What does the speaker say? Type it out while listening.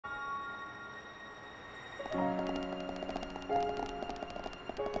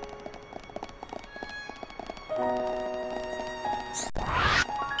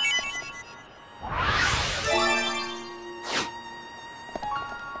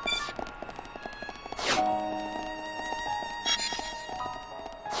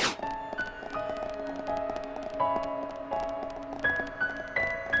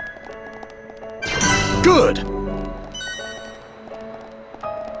Good!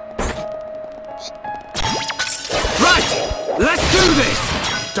 Right! Let's do this!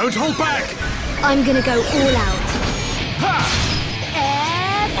 Don't hold back! I'm gonna go all out. Ha!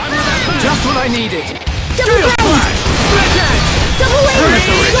 Just what I needed! Double blade! Split edge! Double wing!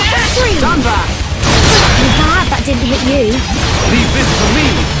 Three! Done that! Too bad that didn't hit you. Leave this for me!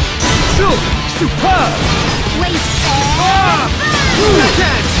 Superb! Wait, Split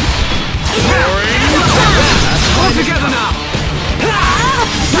edge! All together now!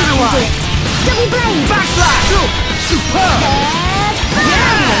 Shadow Eye! double blade! Backslash! Superb!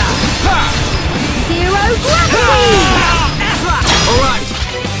 Zero gravity! Alright,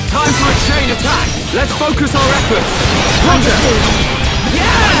 time for a chain attack! Let's focus our efforts! Roger!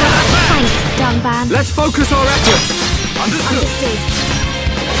 Thanks, Dunban. Let's focus our efforts! Understood!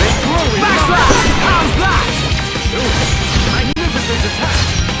 Backslash! How's that? Magnificent attack!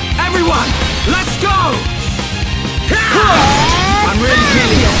 Everyone, let's go! I'm really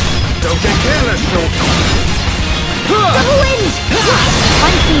feeling it! Don't get careless, Shulk! Double wind!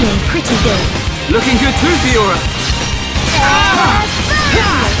 I'm feeling pretty good. Looking good too, Fiora!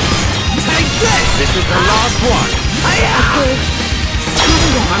 Take this! This is the last one!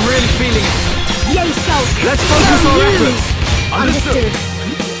 I'm really feeling it! Yay, Shulk! Let's focus our efforts! Understood.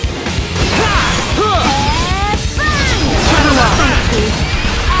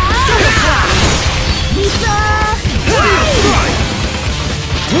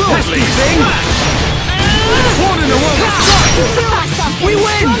 Pesky thing! One in a world of strike! We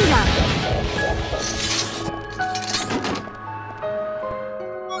win!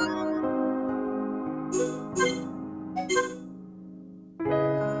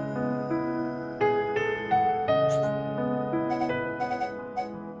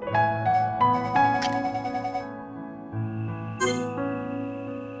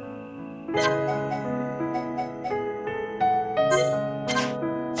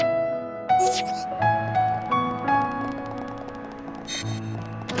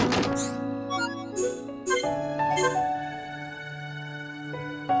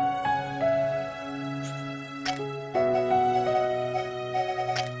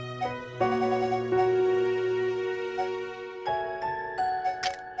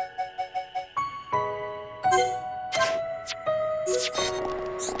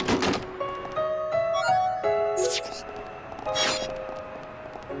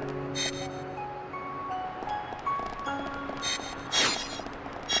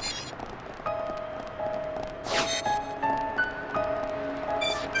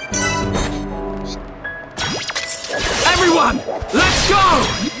 Everyone, let's go!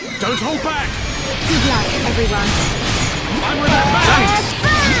 Don't hold back! Good luck, everyone. I'm with that back!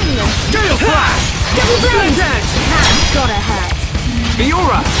 Gale Flash! Double blade! Split edge! That's gotta hurt.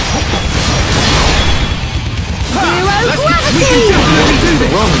 Fiora! Zero We gravity! can definitely do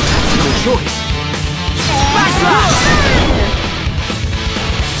this! Wrong tactical choice! Backslash!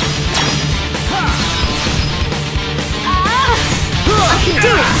 I can do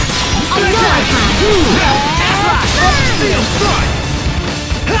it! I know I can! Steel strike!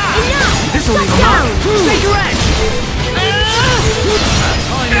 Enough! This'll leave a down! mark! Take your edge!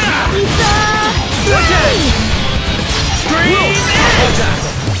 Scream edge!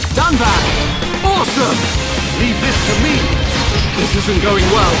 Done that! Awesome! Leave this to me! This isn't going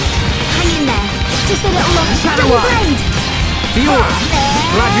well. Hang in there. Just a little long Shadow double Eye. blade. Fiora!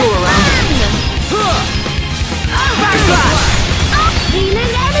 Glad you're around. Backslash!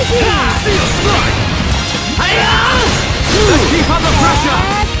 Healing energy! Steel strike! Let's keep up the pressure!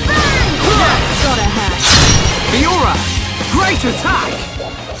 That's gotta hurt. Fiora! Great attack!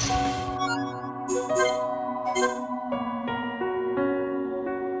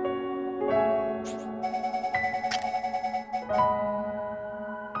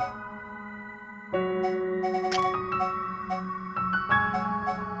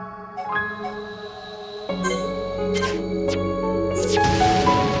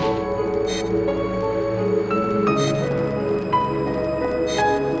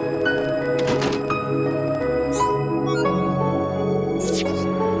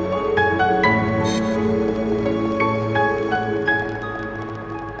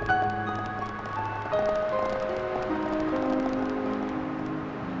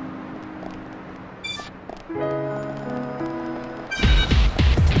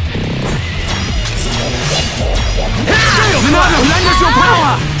 Lend us your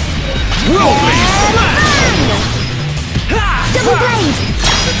power! Worldly smash! Double blade!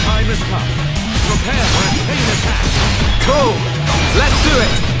 The time has come. Prepare for a chain attack. Cool. Let's do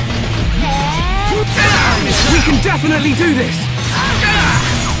it. We can definitely do this.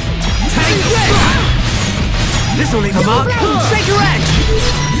 Take this. This'll leave a mark. Shake your edge.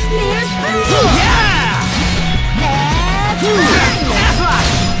 Yeah! Air slash.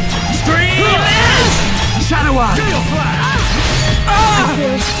 Stream edge. Shadow eye.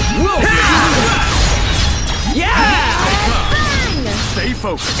 Yeah! Stay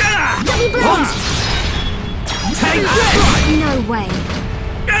focused. Double blade! Take this! No way.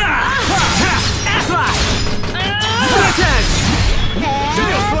 Air slash! Split edge!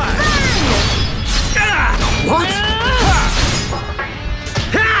 Gale slash! What?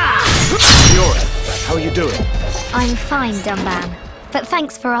 Yura, how are you doing? I'm fine, Dumban. But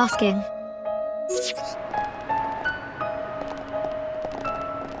thanks for asking.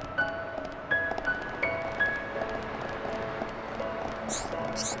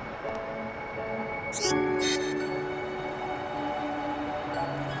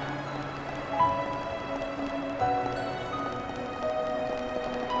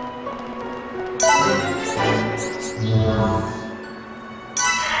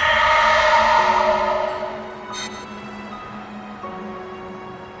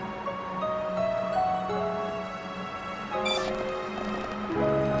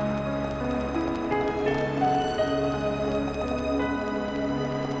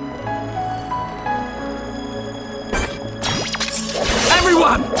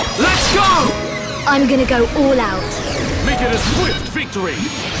 Everyone, let's go! I'm gonna go all out. Make it a swift victory!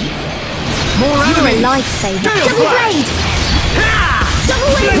 More You're a enemies! lifesaver. Gale Double slash! blade!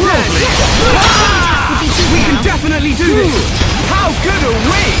 Double Split blade! edge! Would be too We can now. definitely do this! How good are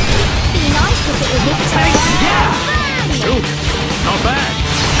we? Be nice if it was Victor. Yeah! Ooh, not bad!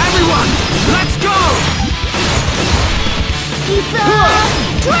 Everyone, let's go! Ether!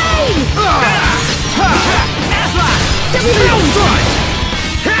 Drain! Air slash! Double Steel blade! strike!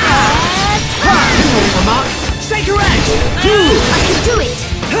 Mark, shake your edge! I can do it!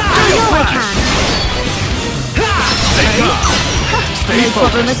 I know I can! Stay calm! Stay No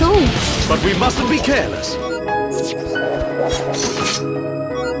problem focused! at all. But we mustn't be careless.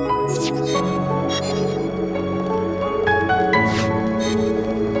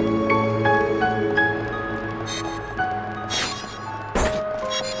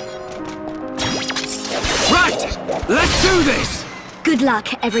 Right! Let's do this! Good luck,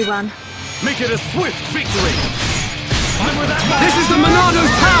 everyone. Make it a swift victory! I'm with that. This is the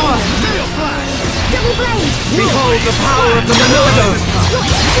Monado's power! Double blade! Behold the power of the Monados! Your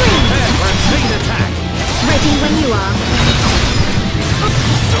extreme! Prepare for a chain attack! Ready when you are.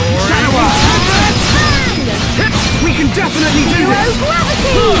 Shadow Eye! We can definitely do Zero this!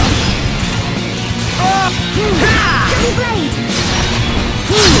 gravity! Double blade!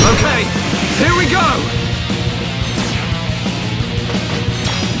 Okay, here we go!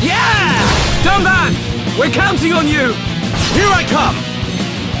 Yeah! Dumban! We're counting on you! Here I come!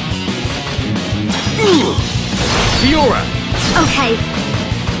 Fiora! Okay,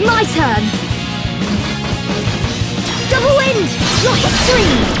 my turn! Double wind! Your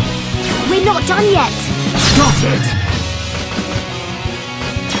extreme! We're not done yet! Got it!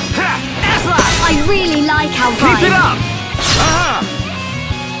 Ha! S-Lash! I really like how Keep it up! Aha!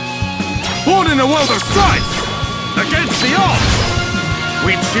 Born in a world of strife! Against the odds!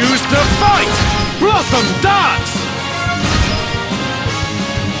 We choose to fight! Blossom dance!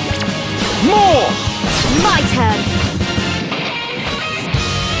 More! My turn!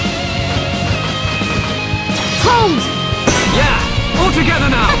 Hold! Yeah! All together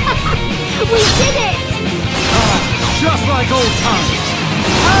now! We did it! Just like old times!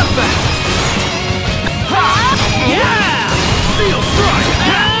 Perfect! Yeah! Steel strike!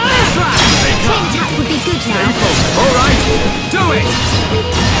 Stay Chain calm! attack would be good Stay now. focused! Alright! Do it!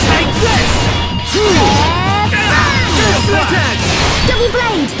 Take this! Split edge! Double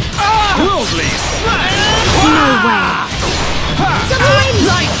blade! Worldly smash! No way! Double wind!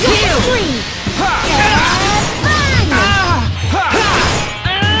 Like Your you! extreme! Bang!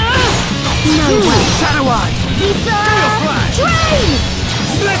 No way! Shadow Eye! Ether! flash! Drain!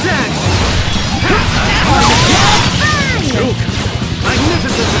 Split edge! Bang! Look!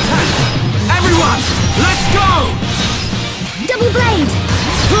 Magnificent attack! Everyone! Let's go! Double blade!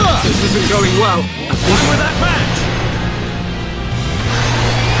 This isn't going well. Why with that match?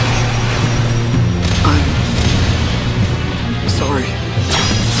 I'm sorry.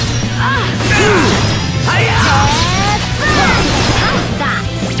 How's that?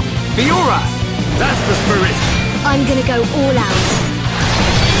 Fiora! That's the spirit! I'm gonna go all out.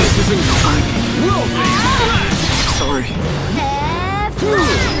 This isn't fine. Sorry.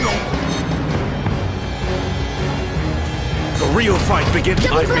 The real fight begins.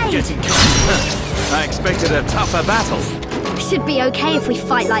 I've been getting caught. I expected a tougher battle. Should be okay if we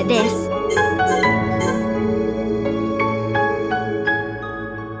fight like this.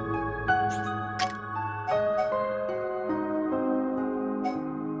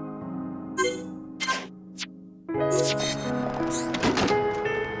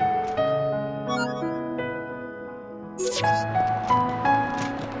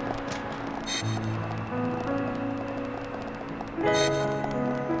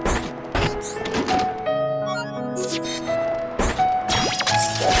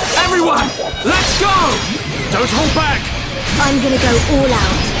 Everyone, let's go! Don't hold back! I'm gonna go all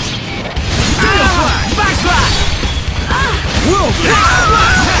out. Backslash!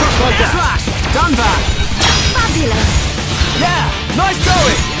 Slash! Done that! Fabulous! Yeah! Nice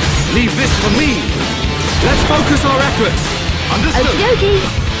going! Leave this for me! Let's focus our efforts! Understood? Okie dokie!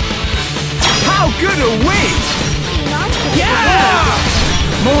 How good are we? Yeah!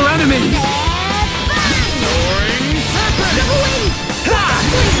 More enemies! Double wind!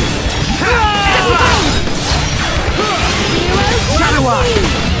 Shadow Eye!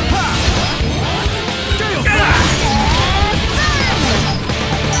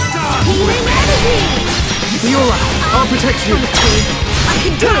 Healing energy! Fiora, I'll protect you! I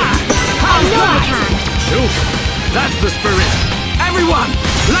can do it! I know I can! Oof, that's the spirit! Everyone,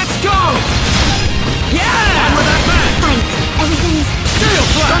 let's go! Yeah! On with that man! Thanks, everything's Steel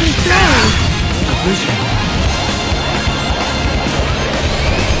gone Flash! through! A vision.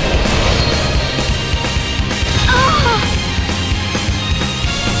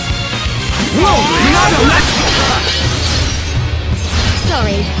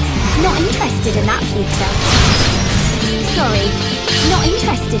 Sorry, not interested in that future. Sorry, not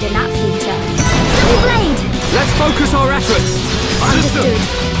interested in that future. Double blade! Let's focus our efforts! Understood!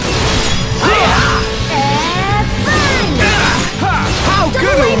 How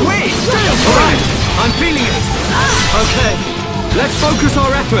good are we? Alright, I'm feeling it! Okay, let's focus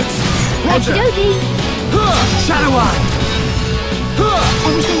our efforts! Okie dokie! Shadow Eye!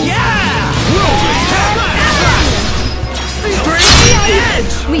 Everything's Yeah!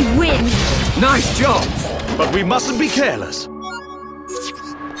 Edge! We win! Nice job! But we mustn't be careless.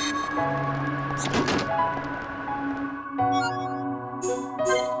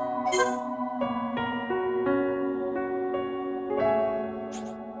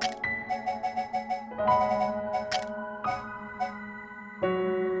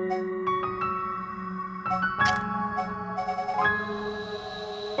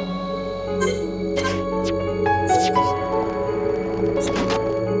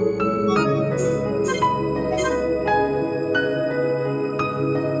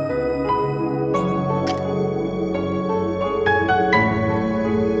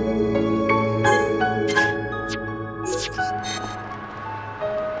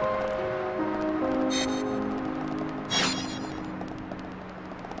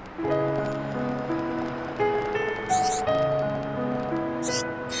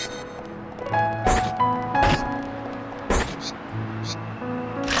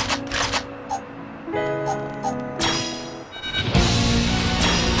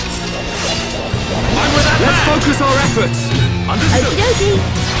 Focus our efforts! Understood! Okie dokie!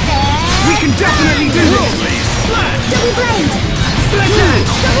 We can definitely do this! Double blade! Sledge edge!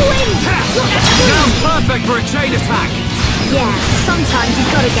 Double wind! Now perfect for a chain attack! Yeah, sometimes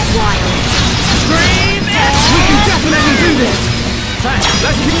you've gotta get wild. Stream edge! We can definitely do this! Thanks,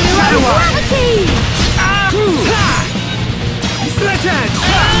 let's keep the shadow up! Gravity! Sledge edge!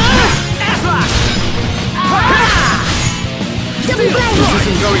 Slash! Double blade! This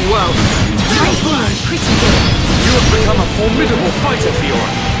isn't going well! I'm feeling pretty good. You have become a formidable fighter, Fiora.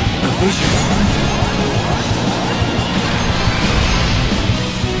 A vision.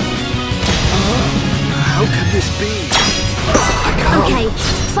 How can this be? I can't. Okay,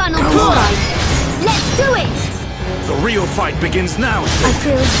 final boss fight. Let's do it! The real fight begins now. I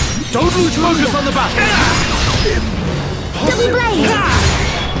feel... Don't lose focus on the battle. Double blade!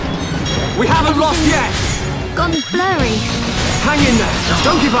 We haven't lost yet. Gone blurry. Hang in there.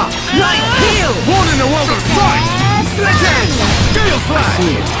 Don't give up. Light heal. Born in a world of strife. Sledge edge. Gale slash. I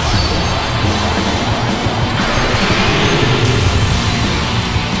see it.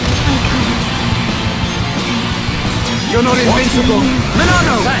 You're not invincible.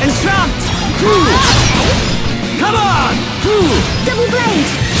 Milano, enchant. Come on. Double blade!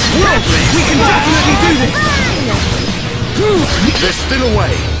 Worldly. We can definitely do this. They're still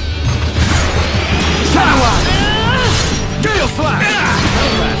away. Shadow Eye. Gale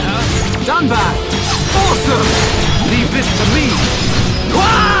Slash! Done bad! Awesome! Leave this to me!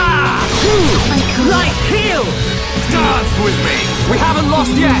 Wah! Light heal! Dance with me! We haven't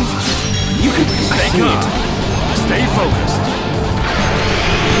lost yet! You can Stay calm. Stay focused.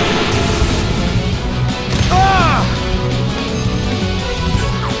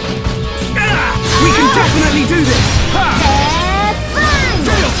 We can definitely do this! Have fun!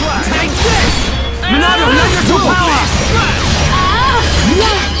 Gale Slash! Take this! Monado, let your power!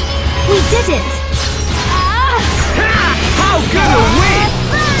 Yeah! We did it! How good are we?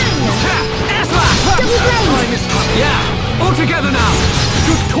 Double blade! Yeah, all together now!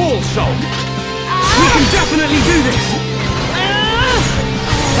 Good call, Soul. We can definitely do this!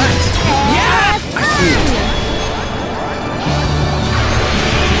 Thanks. Yeah! I see it.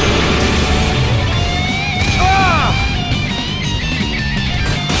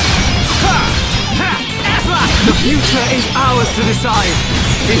 The future is ours to decide.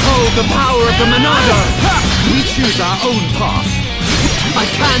 Behold the power of the Monado. We choose our own path. I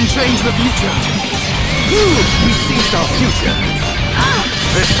can change the future. We seized our future.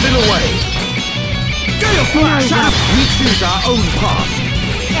 There's still a way. Gale Slash! We choose our own path.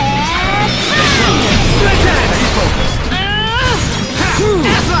 Stay focused.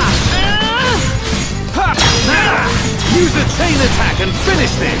 Use a chain attack and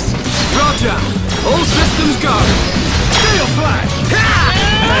finish this. Roger. All systems go. Gale Slash!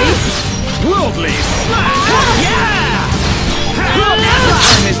 Hey! Worldly Slash! Yeah! The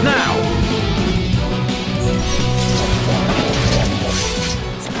time is now.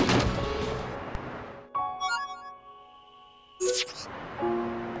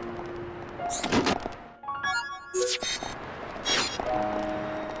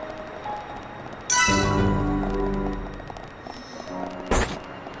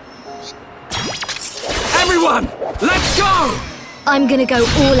 Everyone, let's go! I'm gonna go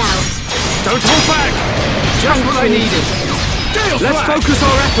all out. Don't hold back. Just what I needed. Gale Let's Slash! focus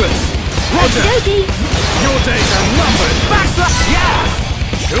our efforts. Roger. Okey-dokey. Your days are numbered. Backslash! Yeah!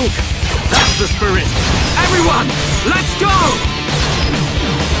 Choke. That's the spirit. Everyone, let's go!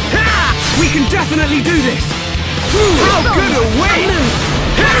 Ha! We can definitely do this! How good are we?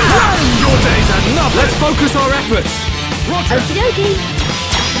 Your days are numbered. Let's focus our efforts. Roger. Okey-dokey.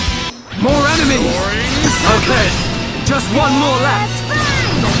 More enemies. Okay, just one more left.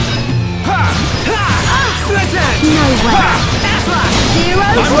 Ha! Split it! No way. Zero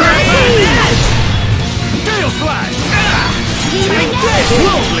gravity. Gale Slash! Healing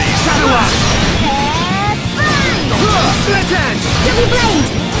Worldly Shadow Up! Have fun. Split it! Double blade.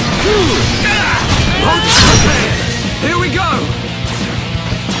 Okay, here we go!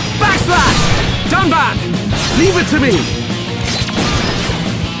 Backslash! Dunban! Leave it to me.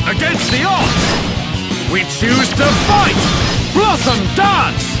 Against the odds, we choose to fight. Blossom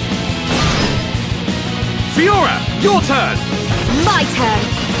dance. Fiora, your turn. My turn.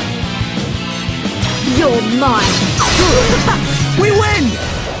 You're mine. We win!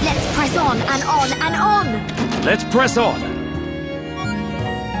 Let's press on and on and on. Let's press on.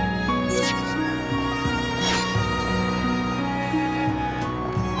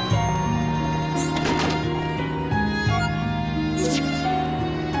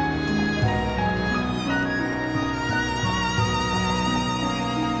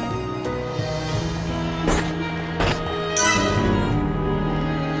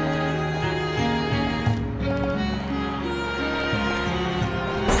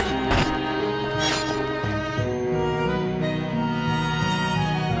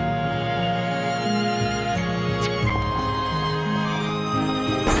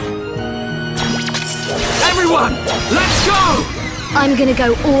 Everyone, let's go! I'm gonna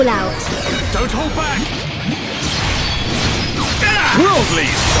go all out. Don't hold back. Worldly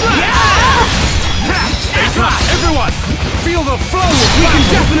Stay flat, everyone. Feel the flow of We can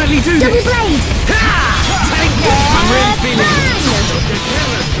definitely do Double this! blade. Take this! I'm really feeling it!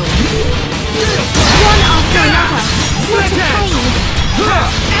 One after another. What Split a it! pain.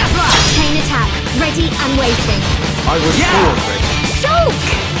 Chain attack. Ready and waiting. I was Yeah. born ready. Choke!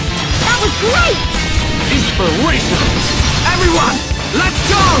 That was great! Inspiration. Everyone, let's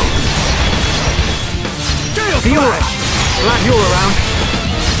go! Gale Fiora, Slash. glad you're around.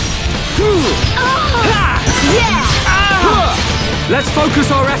 Yeah! Let's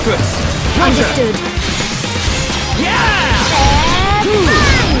focus our efforts. Understood. Yeah!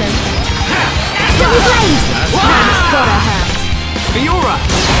 Fun! Double blade! That's gotta hurt. Fiora,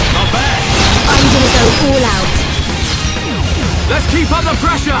 Not bad. I'm gonna go all out. let's keep up the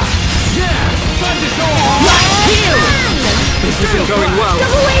pressure. Yeah. Time to show off. Heal! This isn't going well.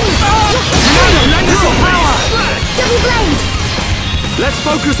 Double wings! Lend us your power! Double blade! Let's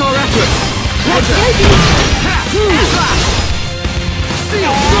focus our efforts.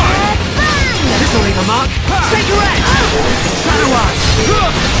 Steel strike! This'll leave a mark. Take your edge. Shadow Eye.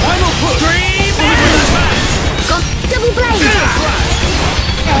 Final push! Dream Double blade!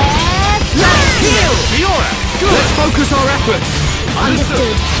 Heal! Fiora! Good! Let's focus our efforts.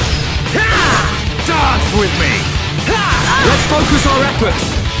 Understood. Dance with me! Let's focus our efforts.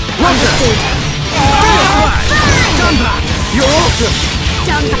 Understood. Done that. You're awesome.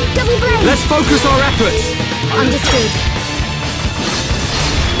 Done. Double blade! Let's focus our efforts. Understood.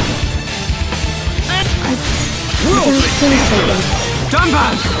 I don't feel so good. Done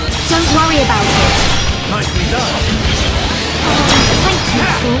that. Don't worry about it. Nicely done! Thank you,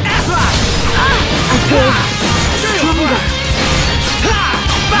 Paul. I feel stronger.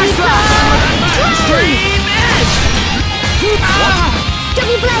 Extreme edge!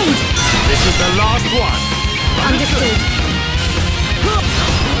 Double blade! This is the last one! Understood.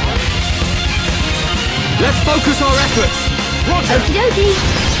 Let's focus our efforts. Roger! Okie dokie.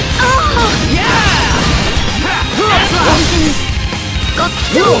 Oh! Yeah! Everything's got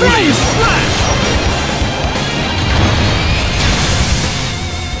double blade!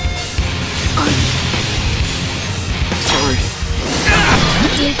 Sorry.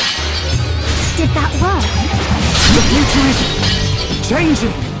 Did that work? The future is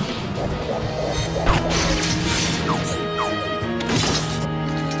changing.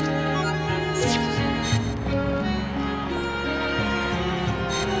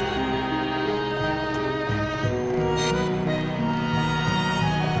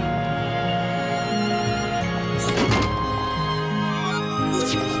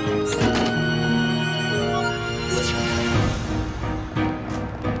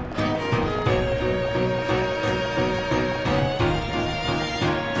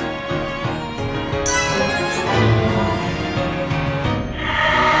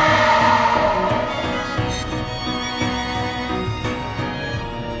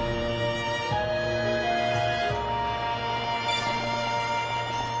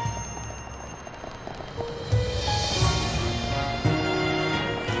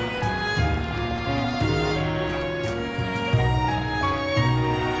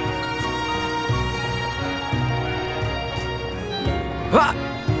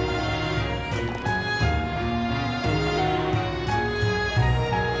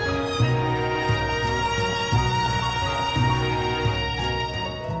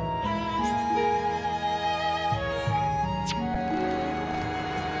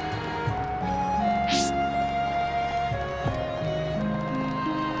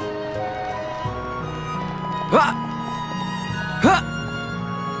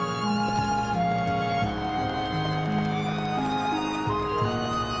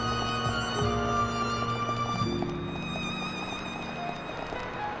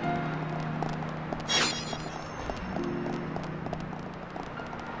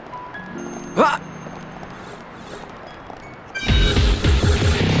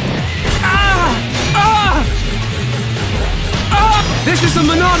 This is the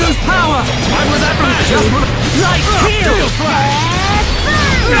Monado's power! I'm with that man! Just like Steel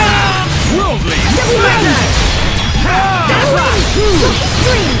Worldly! Double blade! Double blade!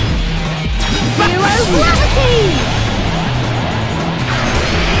 History! Zero gravity!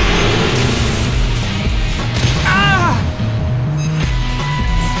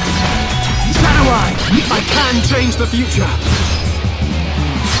 Shadow Eye! I can change the future!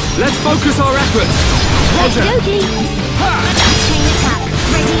 Let's focus our efforts! Okie dokie! Chain attack,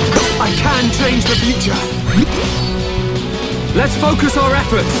 ready? I can change the future! Let's focus our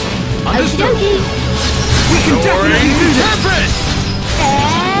efforts! Okie dokie! We can definitely do this! Tempest!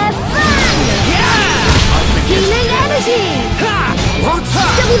 Air fan! Yeah! Healing energy! What?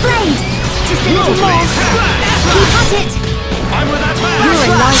 Double blade! Just a little more! Keep at it! I'm with that man! You're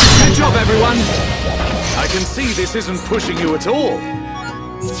a nice Good job, everyone! I can see this isn't pushing you at all.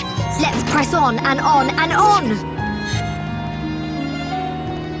 Let's press on and on and on!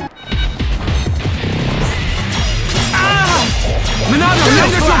 Monado,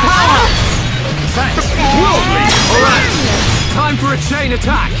 lend us your power! Thanks. Worldly! Alright, time for a chain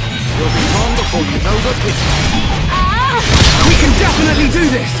attack! You'll be gone before you know the picture. We can definitely do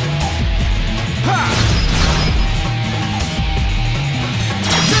this!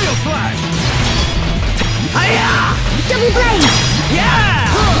 Steel Slash! Hiya! Double blade! Yeah!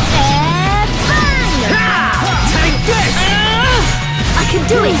 Air fan! Take this! I can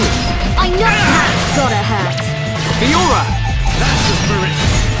do it! I know that's gotta hurt! Fiora! That's the spirit!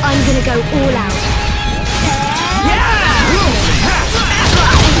 I'm gonna go all out. Yeah!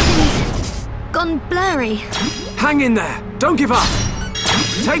 Everything's gone blurry. Hang in there! Don't give up!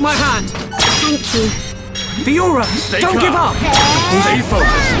 Take my hand! Thank you. Fiora, don't give up! Stay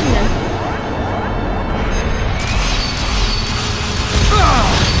focused.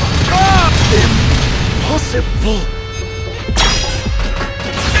 Impossible.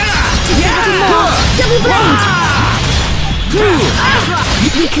 Double blade!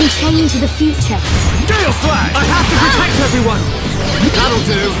 We can change the future. Gale Slash! I have to protect everyone! That'll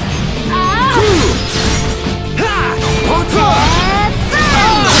do.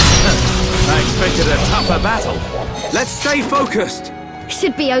 I expected a tougher battle. Let's stay focused!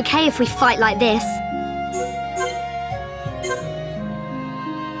 Should be okay if we fight like this.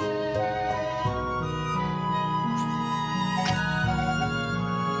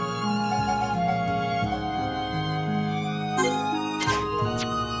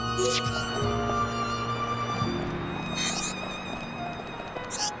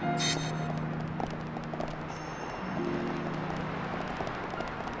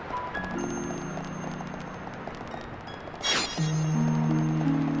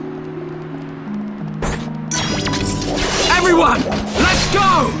 Everyone, let's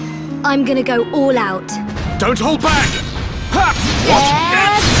go! I'm gonna go all out. Don't hold back! Ha!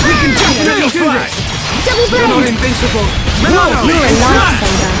 We can definitely do this! Double You're not blade! invincible! Mechonis! You're a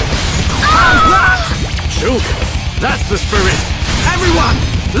lifesaver. How's that? Children, that's the spirit! Everyone,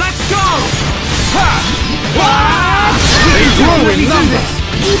 let's go! They grow in number!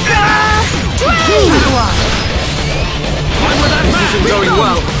 I'm with that man! Isn't going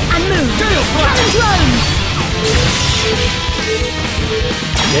well. And move. Gale Slash! Drones.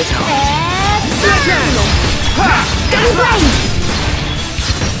 Get out! Double blade.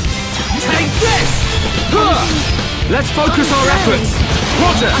 Take this! Let's focus our efforts!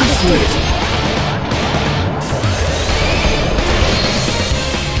 Roger!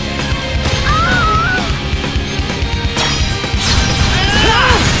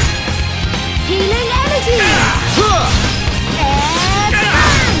 Healing energy.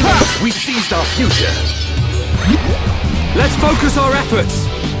 We seized our future! Let's focus our efforts!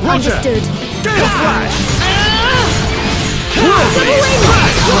 Roger! Understood. Gale Slash! Double wing.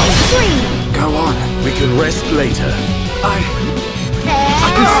 Three. Go on, we can rest later. I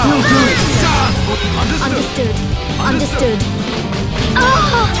can still do it! Understood! Understood.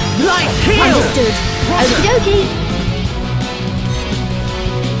 Ah! Light heal! Understood. Okie dokie.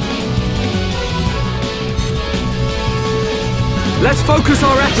 Let's focus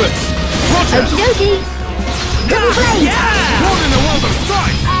our efforts! Roger! Okie dokie. Double blade. Born in a world of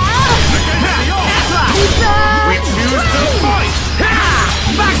strife! Against the odds! We choose to fight!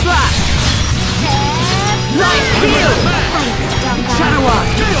 Backslash! Light heal! Shadow Eye!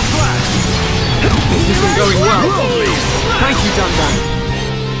 Gale Slash! This isn't going well. Thank you, Dunban.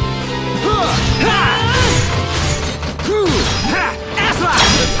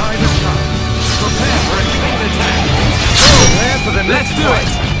 The time has come. Prepare for a chain attack! Prepare for the next Let's do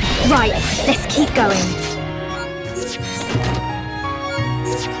fight! it! Right, let's keep going.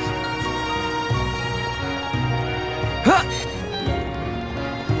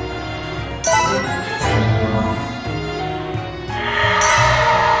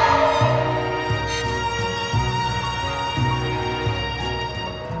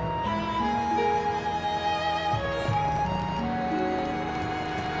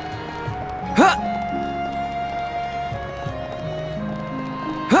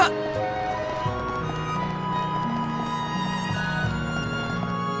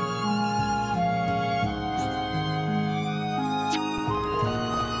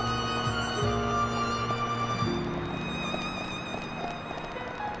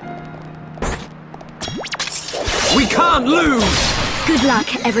 We can't lose! Good luck,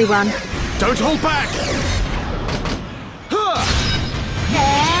 everyone. Don't hold back!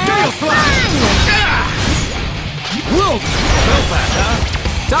 Gale Slash! Whoa! Felt that, huh?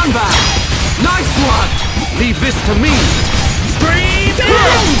 Dunban! Nice one! Leave this to me! Scream!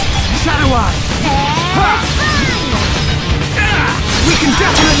 Shadow Eye! We can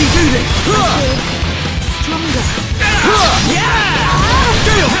definitely do this! Stronger.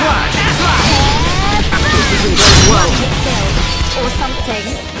 Gale Slash! This isn't going well. Or something.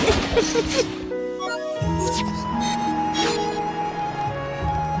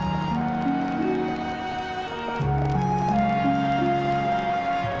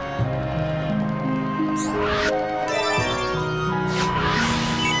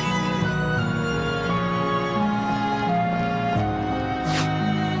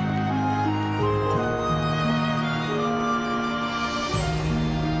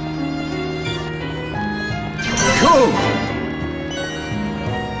 Cool!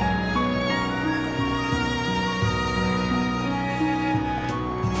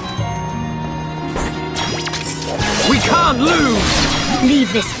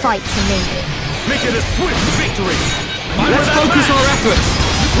 Leave this fight to me. Make it a swift victory! Let's focus our efforts!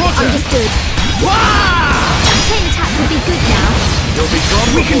 Roger! Understood. Wow! Chain attack would be good now. You'll be gone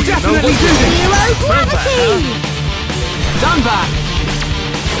We can before you know definitely what do this! Zero gravity! Done that!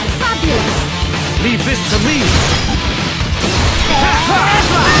 Fabulous. Leave this to me!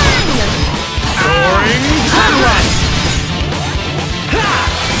 Soaring Soaring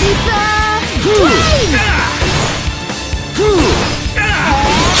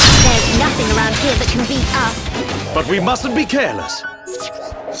There's nothing around here that can beat us. But we mustn't be careless.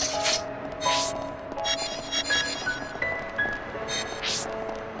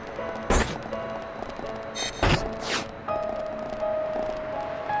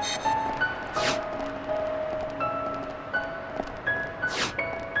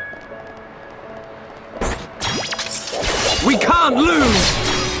 We can't lose!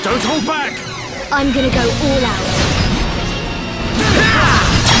 Don't hold back! I'm gonna go all out.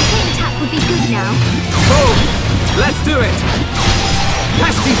 Chain attack would be good now. Boom! Let's do it!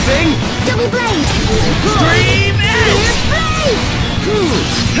 Pesky thing! Double blade! Dream Fierce blade!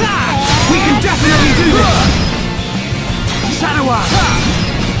 We can definitely do this! Shadow Eye!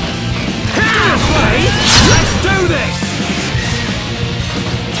 Let's do this!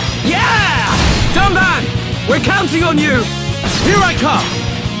 Yeah! Dunban! We're counting on you! Here I come!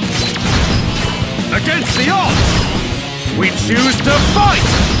 Against the odds! We choose to fight!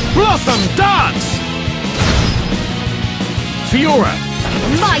 Blossom dance! Fiora!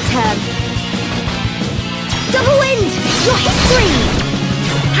 My turn! Double wind! Your history!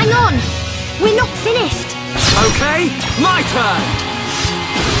 Hang on! We're not finished! Okay, my turn!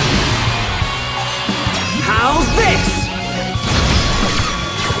 How's this?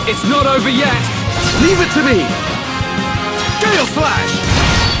 It's not over yet! Leave it to me! Gale Slash!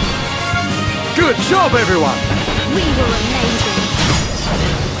 Good job, everyone! We were amazing!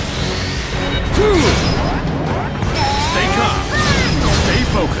 Stay calm. Stay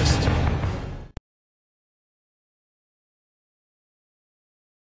focused.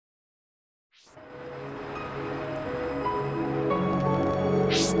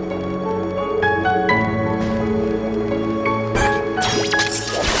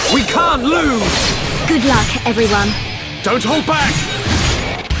 We can't lose! Good luck, everyone. Don't hold back!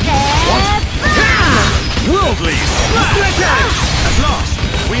 Worldly! Split edge! At last,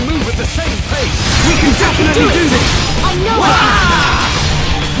 we move at the same pace! We can definitely do this! I know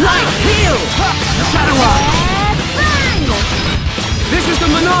Light heal! Shadow Eye! This is the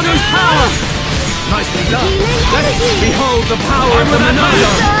Monado's power! Nicely done! Let's energy! behold the power of the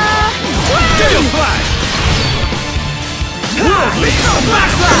Monado! Gale Slash! Worldly!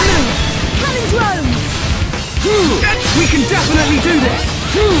 Smash that! Cannon drones! We can definitely do this!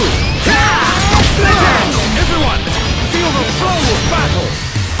 Split edge! Everyone, feel the flow of battle!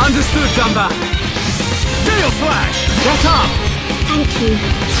 Understood, Dumba! Gale Slash! Get up! Thank you.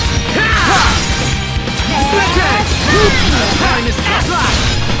 Split edge! Time is up!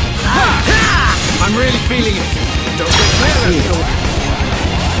 I'm really feeling it! Don't get careless!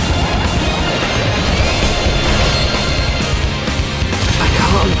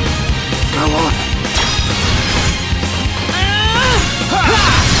 Come on! Go on!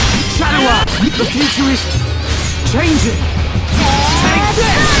 Shadow Eye! The future is changing! Take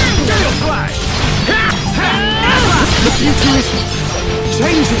this! Gale Slash! The future is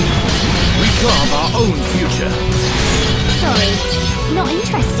changing! We carve our own future. Sorry, not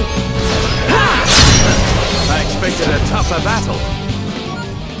interested. I expected a tougher battle.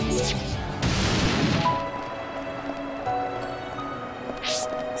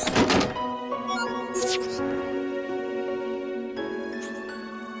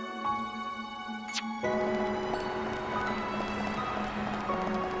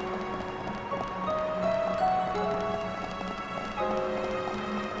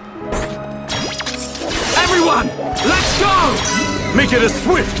 Everyone, let's go! Make it a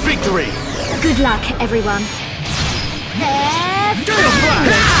swift victory! Good luck, everyone. Gale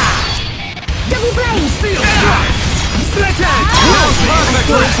Slash! Double blade! Steel Strike! Split edge! Perfect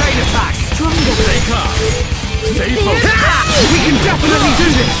for a chain attack! Stronger. Stay calm. Stay focused. We can definitely do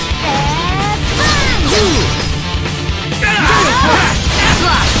this!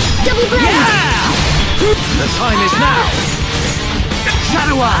 Double blade! The time is now!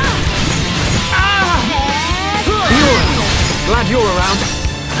 Shadow Eye! Fiora! Glad you're around.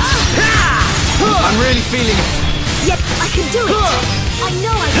 I'm really feeling it. Yep, I can do it! I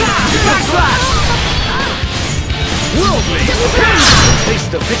know I can! Backslash! Worldly! The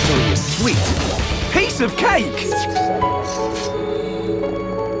taste of victory is sweet. Piece of cake!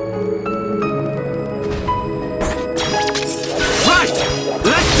 Right!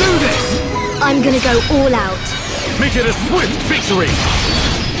 I'm gonna go all out. Make it a swift victory!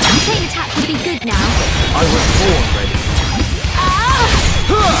 Chain attack would be good now. I was born ready.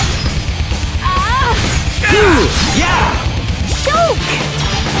 Yeah! Shulk!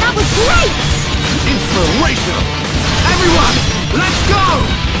 That was great! Inspirational! Everyone, let's go!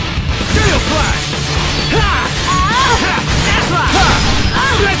 Gale Flash!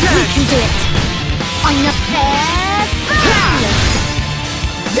 We can do it. I'm the fair fan!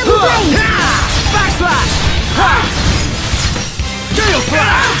 Double blade! Backslash! Gale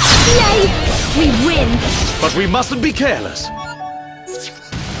Flash! Yay! We win! But we mustn't be careless.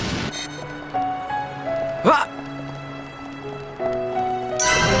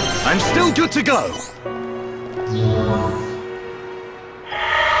 I'm still good to go.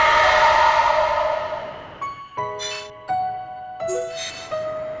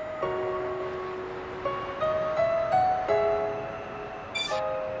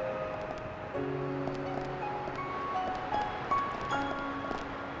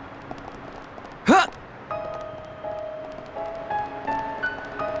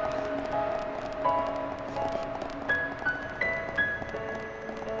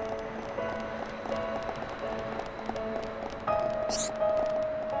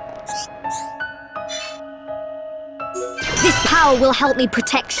 This power will help me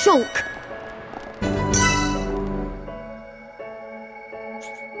protect Shulk.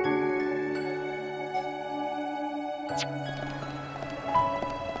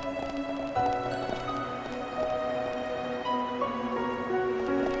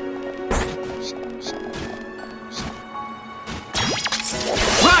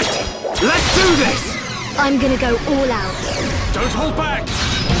 Right! Let's do this! I'm gonna go all out. Don't hold back!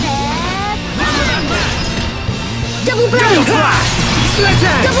 Double blade! Gale Flash! Split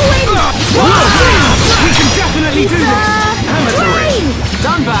it! Double wind! We can definitely do this! Rain!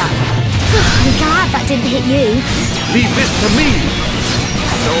 Done back! I'm glad that didn't hit you. Leave this to me!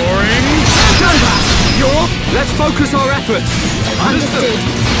 Soaring! Done back! Let's focus our efforts! Understood.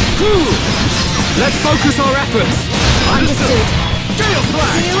 Let's focus our efforts! Understood. Gale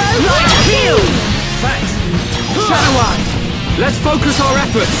Flash! Light heal! Thanks! Shadow Eye! Let's focus our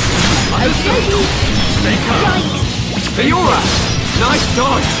efforts! Okey-dokey. Stay calm! Yikes! Fiora! Nice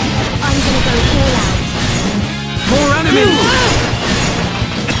dodge! I'm gonna go all out. More enemies!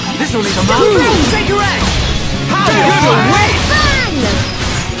 This'll need a Double move! blade! Take a edge! How Gale good a Flash! win! Bang!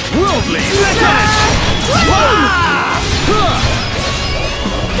 Worldly! Split edge!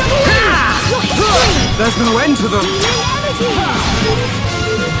 Double wind! Not extreme! There's no end to them!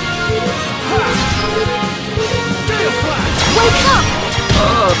 Gale Flash! Wake up!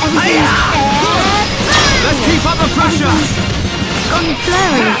 Everything's Let's keep up the pressure! I'm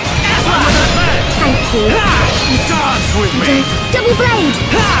flowing. Thank you. Dance with me! Double blade!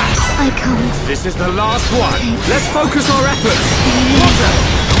 I can't. This is the last one! Let's focus our efforts!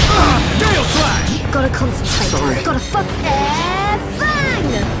 Gale Flash! Gotta concentrate. Sorry. Gotta fang!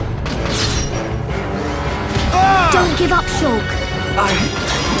 Don't give up, Shulk.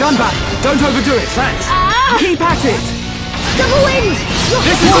 Done back! Don't overdo it! Thanks! Keep at it! Double wind!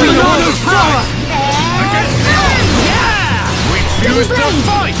 This is Leonardo's power! Against the odds! We choose to blade.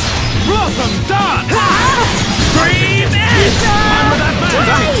 fight! Blossom dance! Breathe in! Under that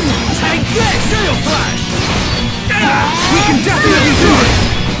Rain! Take this! Gale Flash! We can definitely do it!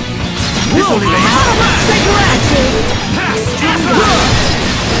 This'll need a Take a edge!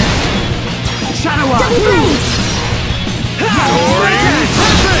 Shadow Double Eye! blade! Soaring!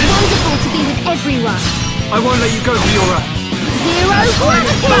 Wonderful to be with everyone. I won't let you go, Fiora! Zero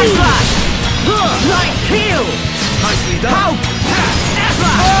gravity! Backslash! Light heal! Nicely done!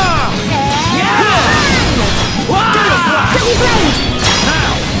 Double blade!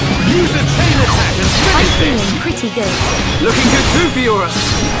 Now, use a chain attack and I'm finish this! feeling pretty good. Looking good too, Fiora!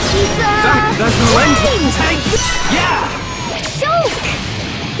 There's no end! Take Yeah! Shulk!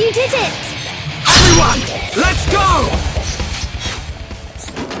 You did it! Everyone, let's go!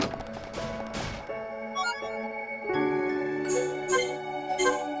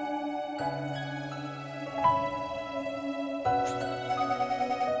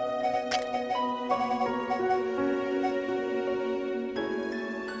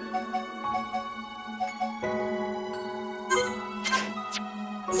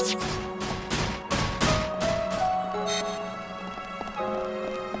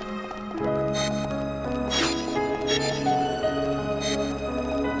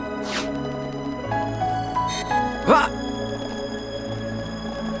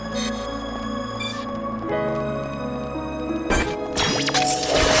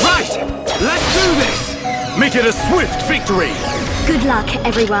 Right! Let's do this! Make it a swift victory! Good luck,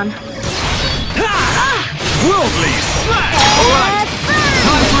 everyone. Worldly smash! Alright,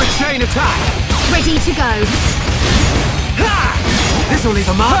 time for a chain attack! Ready to go. This'll leave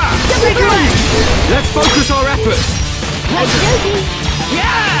a mark! Double blade! Let's focus our efforts! Okey-dokey.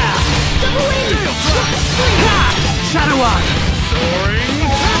 Yeah! Double wing. Shadow Eye! Soaring!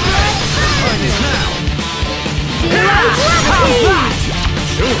 Time is now! Zero How's gravity. that?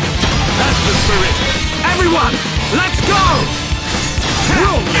 Sure, that's the spirit! Everyone, let's go!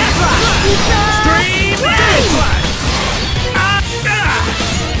 Worldly Stream Flash!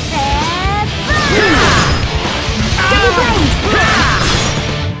 Double blade.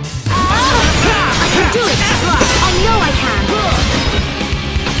 I can do it. I know I can.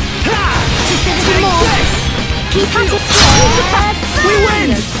 Just a little more. Keep at it. We win!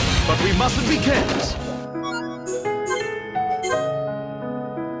 But we mustn't be careless.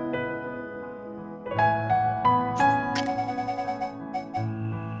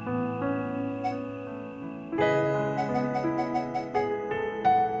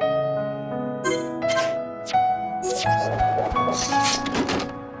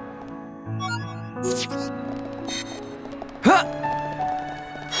 Huh!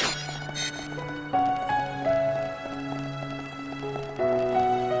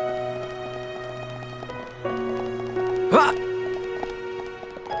 Huh!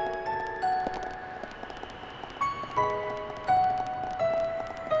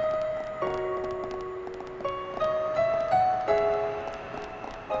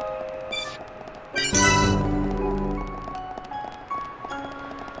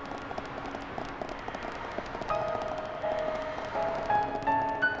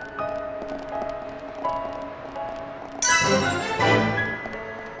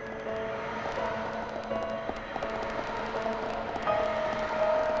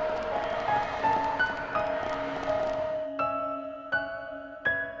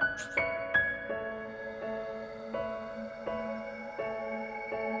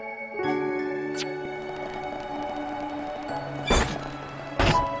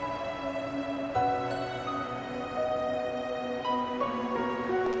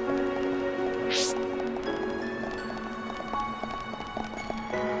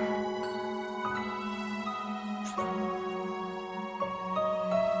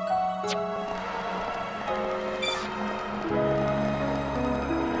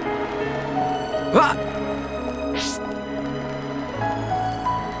 Ah!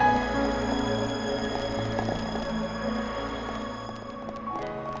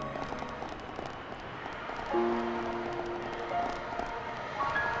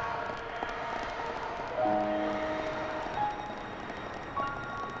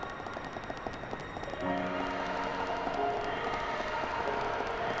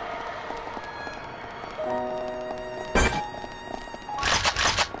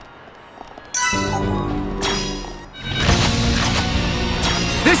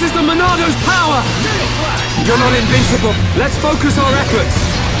 This is the Monado's power! You're not invincible. Let's focus our efforts.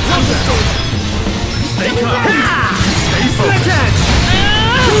 Understood! Stay calm! Stay Split focused! edge!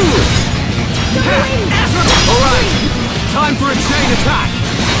 Alright, time for a chain attack!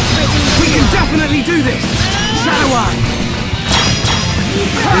 We can definitely do this! Shadow Eye!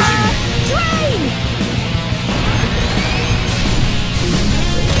 Drain!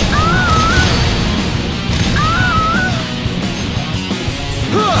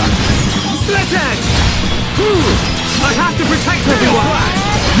 Split edge! I have to protect everyone!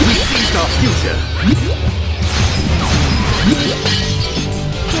 We seized our future!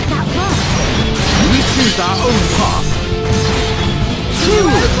 Did that work? We choose our own path!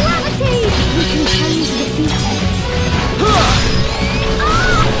 Zero gravity! We can change the future.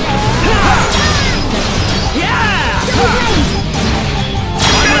 Yeah! Double blade!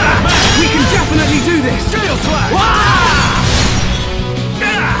 We can definitely do this! Gale Slash!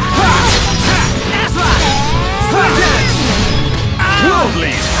 Split edge!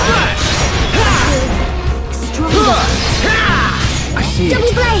 Worldly Smash! Stronger. I see Double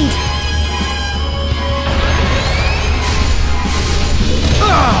it. blade!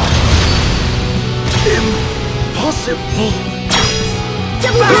 Impossible!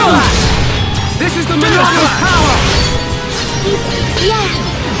 Double blade! Backlash! This is the Monado's power! Yeah,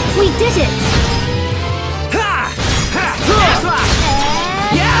 we did it!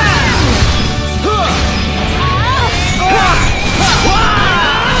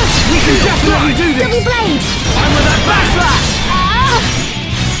 We can definitely do this! Double blade! I'm with that backslash!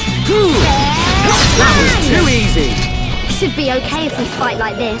 That was too easy! Should be okay if we fight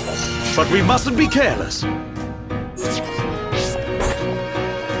like this. But we mustn't be careless.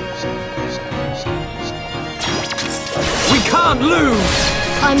 We can't lose!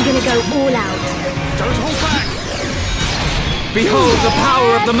 I'm gonna go all out. Don't hold back! Behold the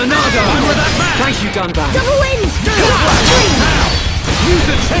power of the Monado! I'm with that man! Thank you, Dunban. Double wind! Now! Use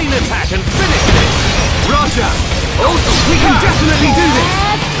the chain attack and finish this! Roger! Also, we can definitely do this!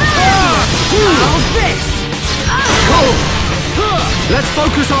 How's this? Cool! Let's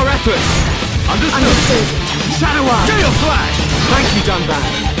focus our efforts! Understood. Shadow Eye! Gale Flash! Thank you, Dunban.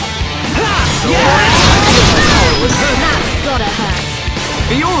 That's gotta hurt.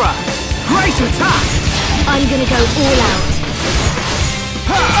 Fiora! Great attack! I'm gonna go all out.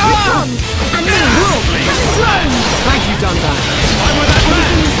 Respond! And then Worldly Splash! Thank you, Dunban. I'm with that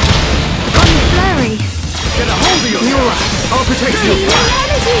man! I'm blurry. Get a hold of Fiora! yourself! I'll protect you! Healing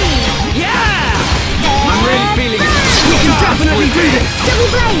energy! Yeah! I'm really feeling it. We can definitely do this! Double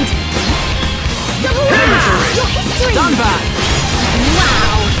blade! Double wind! Your history! Dunban!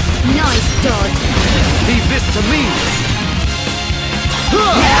 Wow! Nice dodge. Leave this to me!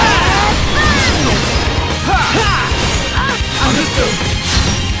 Understood!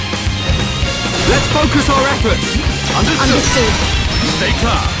 Let's focus our efforts! Understood. Stay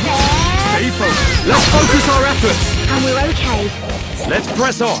calm! Stay focused! Let's focus our efforts! And we're okay. Let's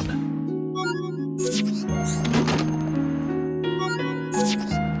press on!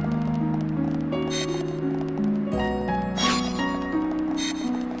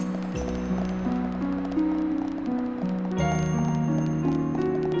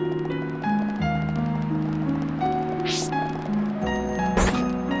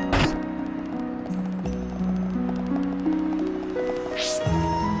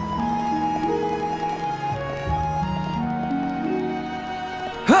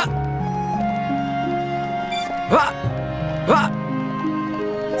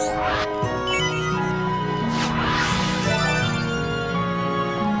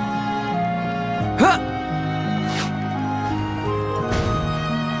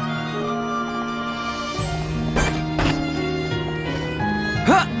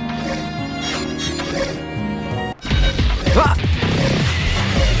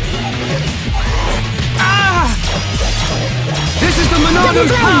 This is the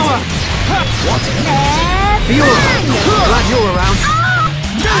Monado's power! What? Fiora! Glad you're around.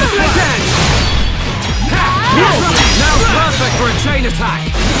 Split Edge! Now perfect for a chain attack!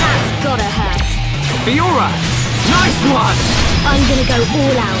 That's gotta hurt. Fiora! Nice one! I'm gonna go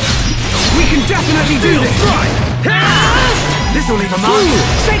all out. We can definitely do this! This'll leave a mark!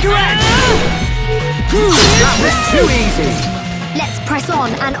 Shaker Edge! That was too easy! Let's press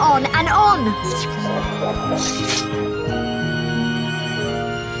on and on and on.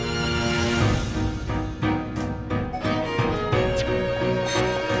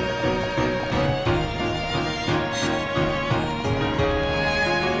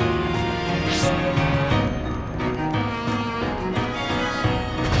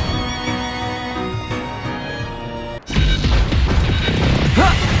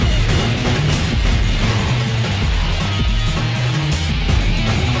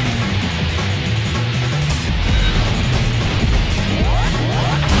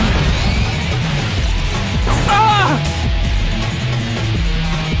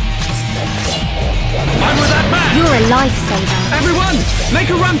 You're a lifesaver. Everyone, make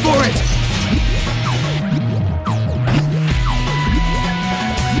a run for it!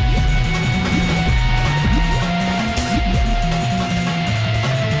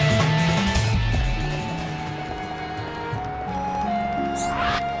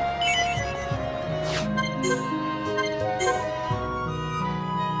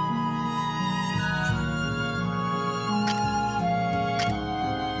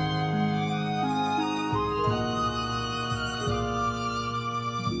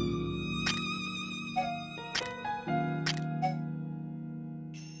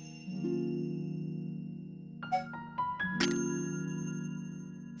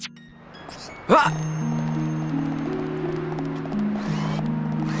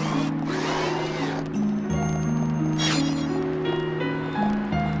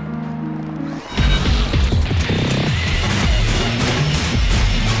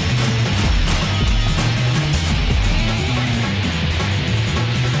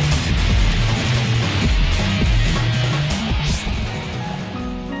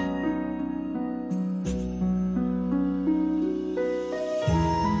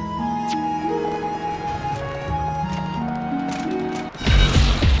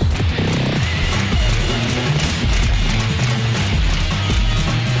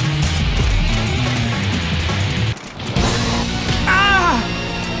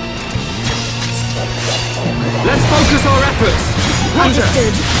 Let's focus our efforts! Roger!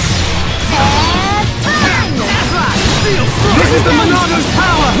 Understood. This is the Monado's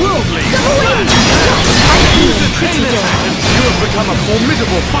power! Worldly Double wind! pretty good. You have become a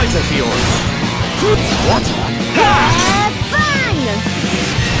formidable fighter, Fiora. What? Fang!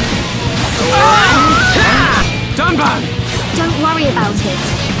 Dunban! Don't worry about it.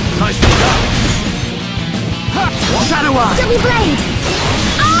 Nicely done. Shadow Eye! Double blade!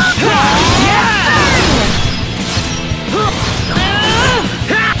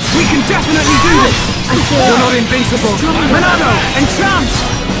 We can definitely do this! I feel You're not invincible! Monado! Enchant!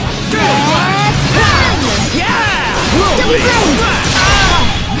 Fang! Yeah! Double blade!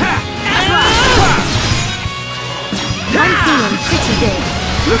 I'm feeling pretty good.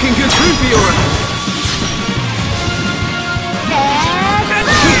 Looking good too, Fiora!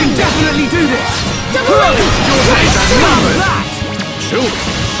 We can definitely do this! Double blade! Love that! Shoot!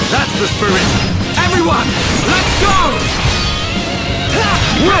 That's the spirit! Everyone, let's go!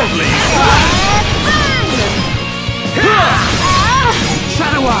 Worldly!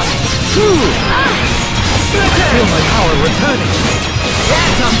 Shadow Eye! Feel my power returning.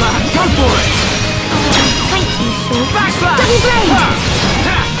 Yeah, Dumba! Go for it! Thank you, Shaw. Backslash! Double blade!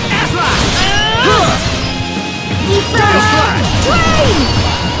 Air-slash! Defend! Flame!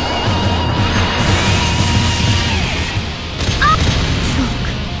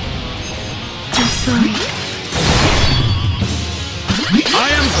 I'm sorry. I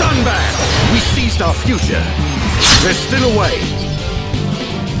am Dunban! We seized our future. There's still a way.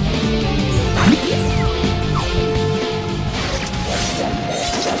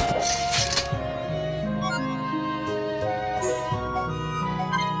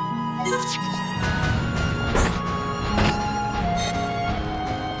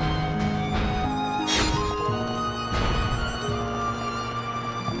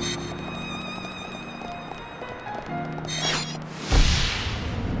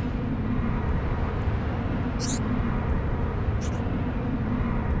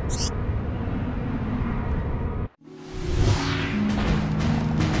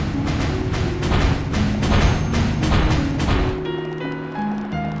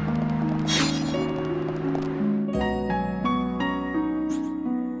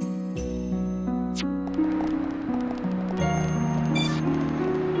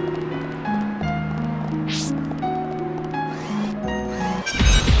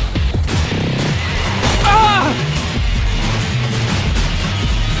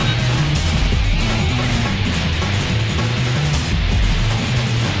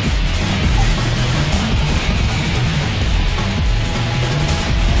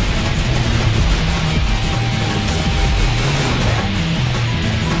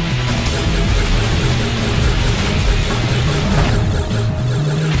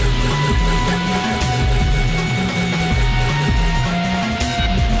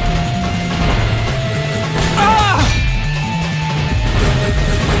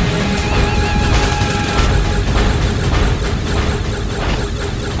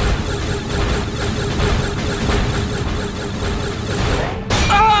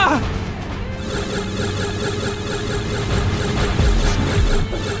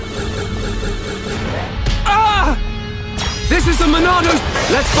 This is the Monado!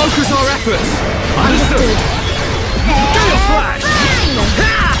 Let's focus our efforts! Understood. Gale Slash!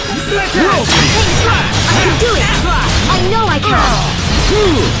 I can do it! I know I can!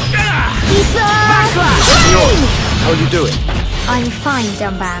 Fiora, how you doing? I'm fine,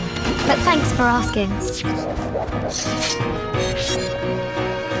 Dumban. But thanks for asking.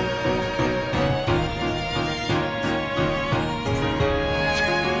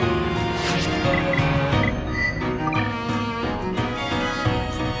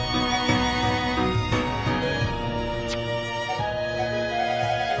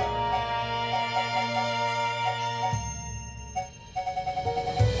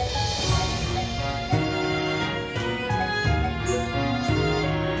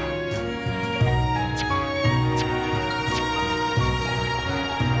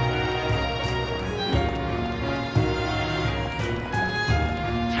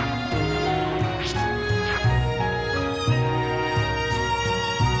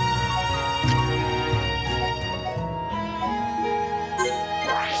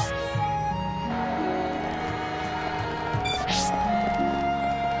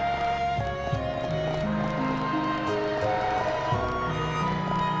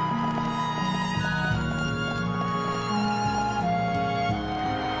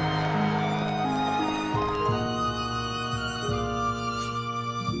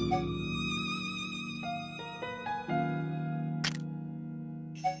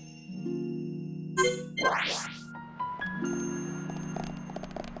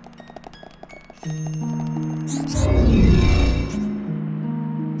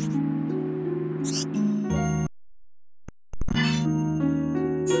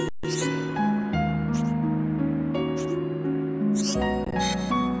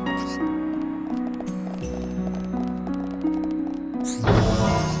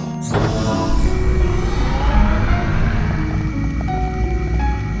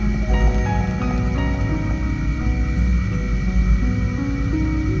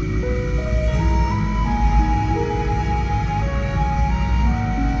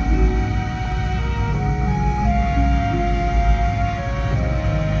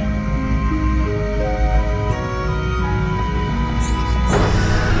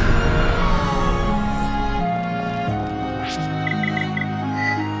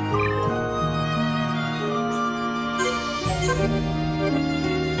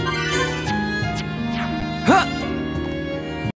 Huh!